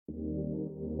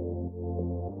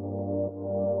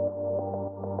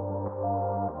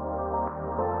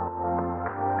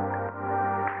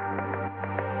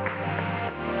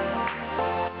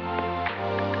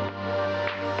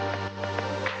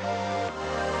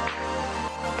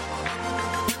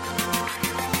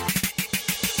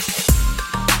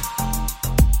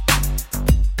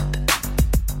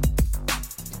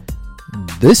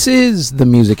This is the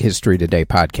Music History Today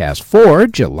podcast for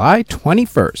July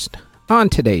 21st. On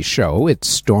today's show, it's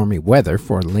stormy weather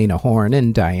for Lena Horne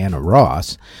and Diana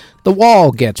Ross. The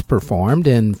Wall gets performed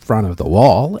in front of the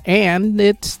wall, and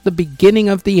it's the beginning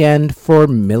of the end for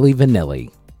Milli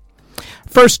Vanilli.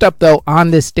 First up, though,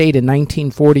 on this date in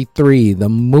 1943, the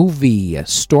movie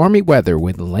Stormy Weather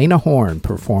with Lena Horne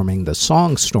performing the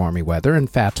song Stormy Weather and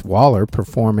Fats Waller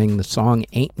performing the song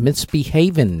Ain't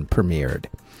Misbehavin' premiered.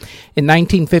 In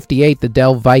 1958, the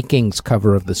Del Vikings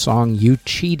cover of the song You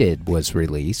Cheated was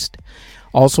released.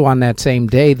 Also on that same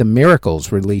day, the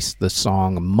Miracles released the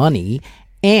song Money,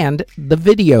 and the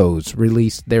Videos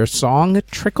released their song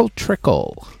Trickle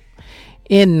Trickle.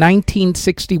 In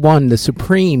 1961, the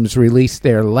Supremes released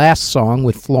their last song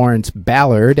with Florence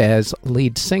Ballard as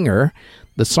lead singer.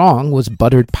 The song was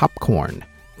Buttered Popcorn.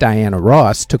 Diana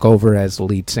Ross took over as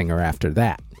lead singer after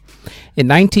that. In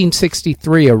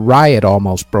 1963, a riot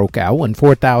almost broke out when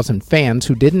 4,000 fans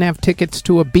who didn't have tickets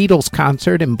to a Beatles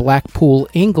concert in Blackpool,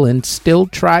 England, still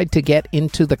tried to get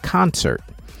into the concert.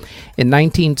 In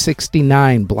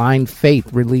 1969, Blind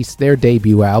Faith released their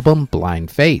debut album,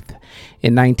 Blind Faith.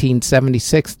 In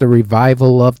 1976, the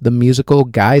revival of the musical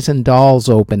Guys and Dolls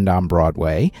opened on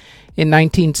Broadway. In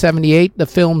 1978, the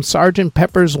film Sgt.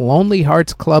 Pepper's Lonely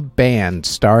Hearts Club Band,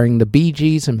 starring the Bee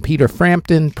Gees and Peter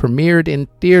Frampton, premiered in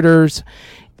theaters.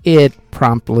 It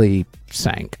promptly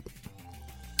sank,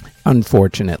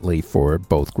 unfortunately for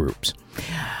both groups.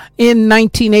 In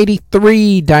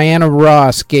 1983, Diana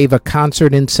Ross gave a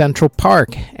concert in Central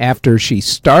Park. After she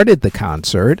started the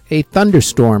concert, a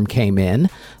thunderstorm came in.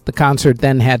 The concert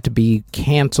then had to be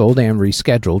canceled and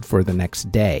rescheduled for the next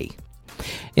day.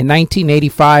 In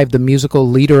 1985, the musical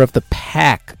Leader of the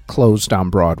Pack closed on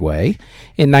Broadway.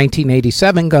 In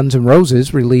 1987, Guns N'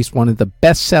 Roses released one of the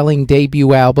best-selling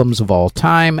debut albums of all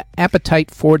time,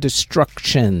 Appetite for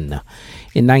Destruction.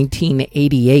 In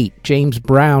 1988, James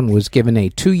Brown was given a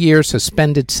 2-year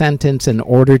suspended sentence and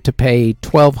ordered to pay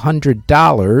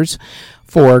 $1,200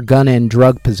 for gun and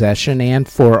drug possession and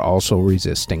for also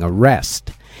resisting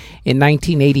arrest. In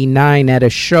 1989, at a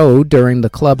show during the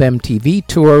Club MTV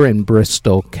tour in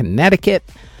Bristol, Connecticut,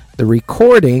 the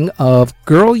recording of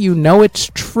Girl You Know It's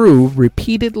True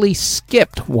repeatedly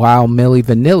skipped while Milli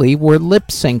Vanilli were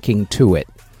lip-syncing to it.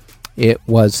 It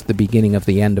was the beginning of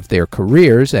the end of their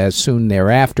careers, as soon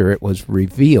thereafter it was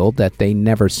revealed that they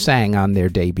never sang on their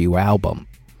debut album.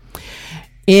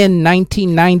 In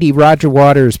 1990, Roger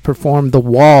Waters performed The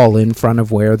Wall in front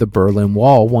of where the Berlin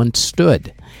Wall once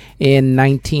stood. In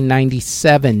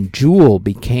 1997, Jewel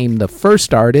became the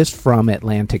first artist from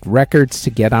Atlantic Records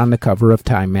to get on the cover of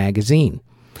Time magazine.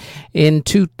 In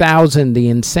 2000, the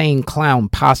Insane Clown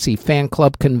Posse fan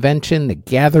club convention, the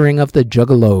Gathering of the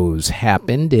Juggalos,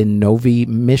 happened in Novi,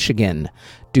 Michigan.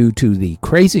 Due to the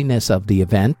craziness of the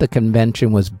event, the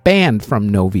convention was banned from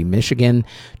Novi, Michigan.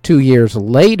 2 years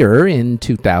later, in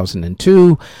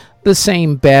 2002, the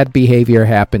same bad behavior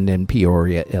happened in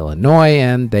Peoria, Illinois,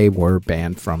 and they were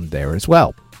banned from there as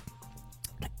well.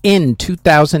 In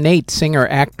 2008,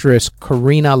 singer-actress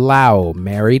Karina Lau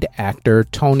married actor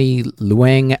Tony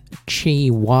Leung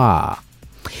Chi-hwa.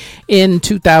 In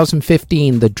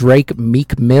 2015, the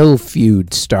Drake-Meek Mill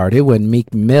feud started when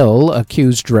Meek Mill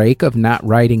accused Drake of not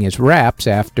writing his raps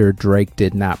after Drake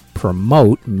did not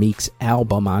promote Meek's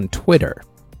album on Twitter.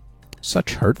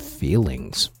 Such hurt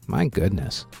feelings. My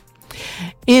goodness.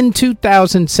 In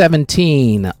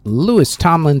 2017, Louis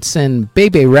Tomlinson,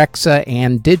 Bebe Rexha,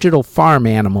 and Digital Farm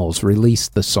Animals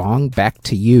released the song Back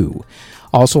to You.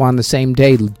 Also on the same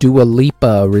day, Dua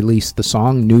Lipa released the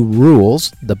song New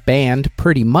Rules. The band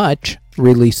Pretty Much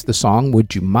released the song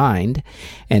Would You Mind?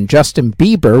 And Justin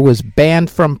Bieber was banned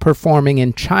from performing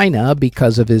in China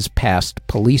because of his past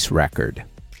police record.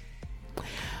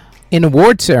 In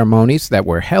award ceremonies that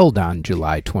were held on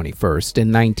July 21st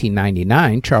in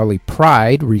 1999, Charlie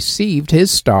Pride received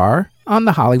his star on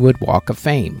the Hollywood Walk of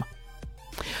Fame.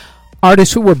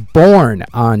 Artists who were born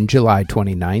on July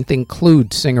 29th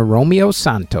include singer Romeo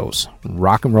Santos,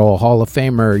 Rock and Roll Hall of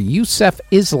Famer Yusef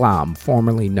Islam,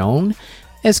 formerly known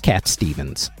as Cat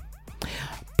Stevens,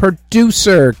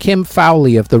 producer Kim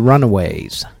Fowley of The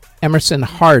Runaways, Emerson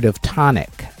Hart of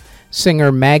Tonic,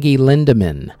 singer Maggie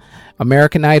Lindemann,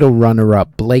 American Idol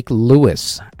runner-up Blake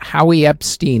Lewis, Howie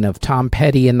Epstein of Tom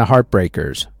Petty and the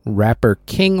Heartbreakers, rapper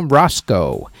King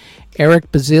Roscoe,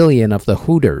 Eric Bazilian of the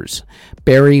Hooters,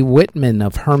 Barry Whitman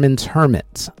of Herman's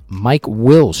Hermits, Mike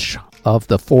Wilsh of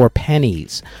the Four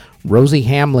Pennies, Rosie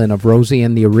Hamlin of Rosie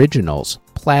and the Originals,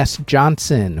 Plas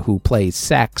Johnson, who plays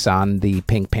sax on the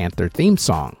Pink Panther theme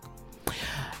song,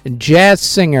 jazz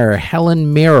singer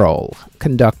Helen Merrill,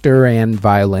 conductor and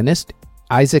violinist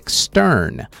Isaac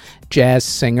Stern, jazz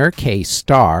singer Kay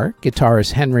Starr,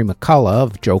 guitarist Henry McCullough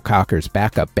of Joe Cocker's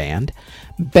backup band,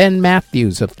 Ben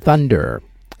Matthews of Thunder,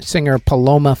 singer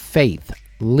Paloma Faith,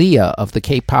 Leah of the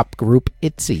K-pop group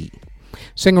ITZY,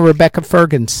 singer Rebecca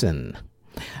Ferguson,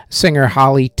 singer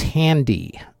Holly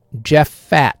Tandy, Jeff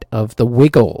Fatt of The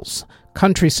Wiggles,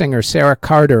 country singer Sarah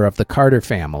Carter of the Carter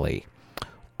Family,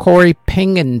 Corey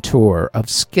Pingentour of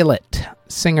Skillet,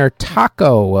 singer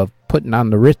Taco of Puttin' on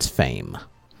the Ritz fame,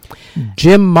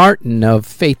 Jim Martin of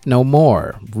Faith No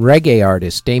More, reggae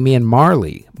artist Damian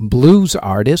Marley, blues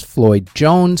artist Floyd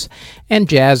Jones, and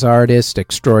jazz artist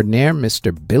extraordinaire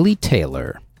Mr. Billy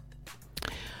Taylor.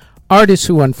 Artists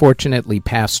who unfortunately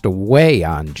passed away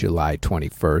on July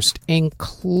 21st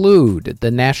include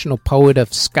the National Poet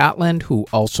of Scotland, who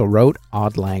also wrote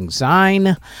Auld Lang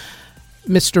Syne,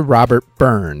 Mr. Robert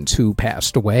Burns, who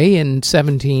passed away in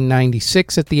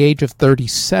 1796 at the age of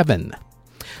 37.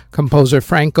 Composer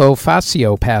Franco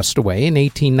Facio passed away in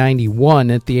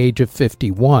 1891 at the age of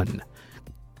 51.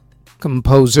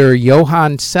 Composer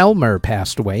Johann Selmer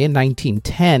passed away in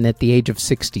 1910 at the age of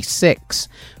 66.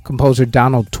 Composer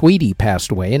Donald Tweedy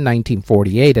passed away in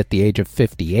 1948 at the age of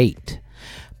 58.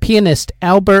 Pianist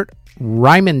Albert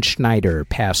Riemenschneider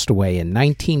passed away in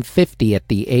 1950 at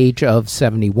the age of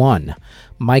 71.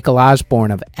 Michael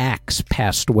Osborne of Axe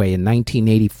passed away in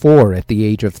 1984 at the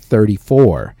age of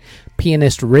 34.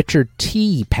 Pianist Richard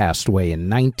T. passed away in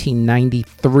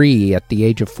 1993 at the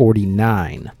age of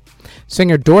 49.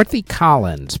 Singer Dorothy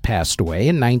Collins passed away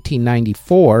in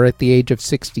 1994 at the age of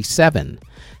 67.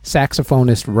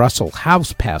 Saxophonist Russell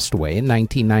House passed away in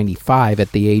 1995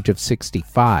 at the age of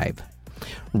 65.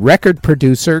 Record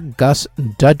producer Gus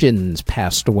Dudgeons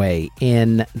passed away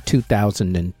in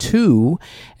 2002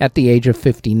 at the age of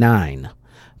 59.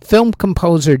 Film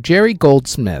composer Jerry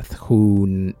Goldsmith,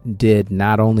 who did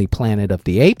not only Planet of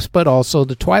the Apes but also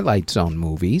the Twilight Zone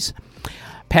movies,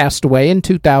 passed away in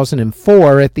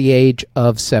 2004 at the age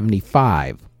of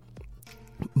 75.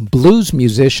 Blues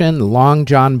musician Long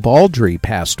John Baldry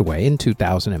passed away in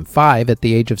 2005 at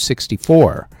the age of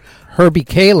 64. Herbie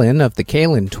Kalin of the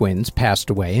Kalin Twins passed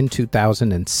away in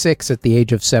 2006 at the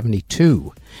age of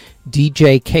 72.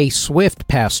 DJ K. Swift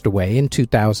passed away in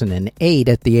 2008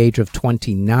 at the age of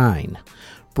 29.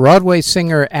 Broadway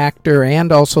singer, actor,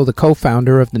 and also the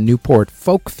co-founder of the Newport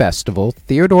Folk Festival,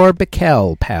 Theodore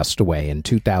Bikel, passed away in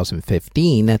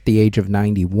 2015 at the age of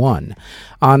 91.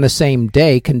 On the same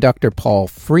day, conductor Paul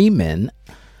Freeman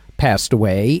passed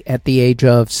away at the age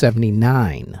of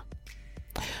 79.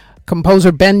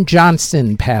 Composer Ben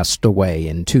Johnston passed away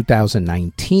in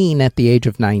 2019 at the age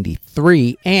of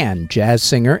 93, and jazz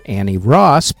singer Annie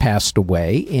Ross passed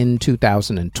away in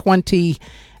 2020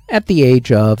 at the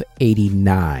age of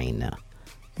 89.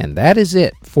 And that is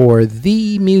it for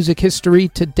the Music History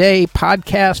Today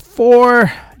podcast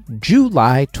for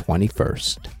July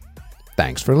 21st.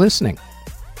 Thanks for listening.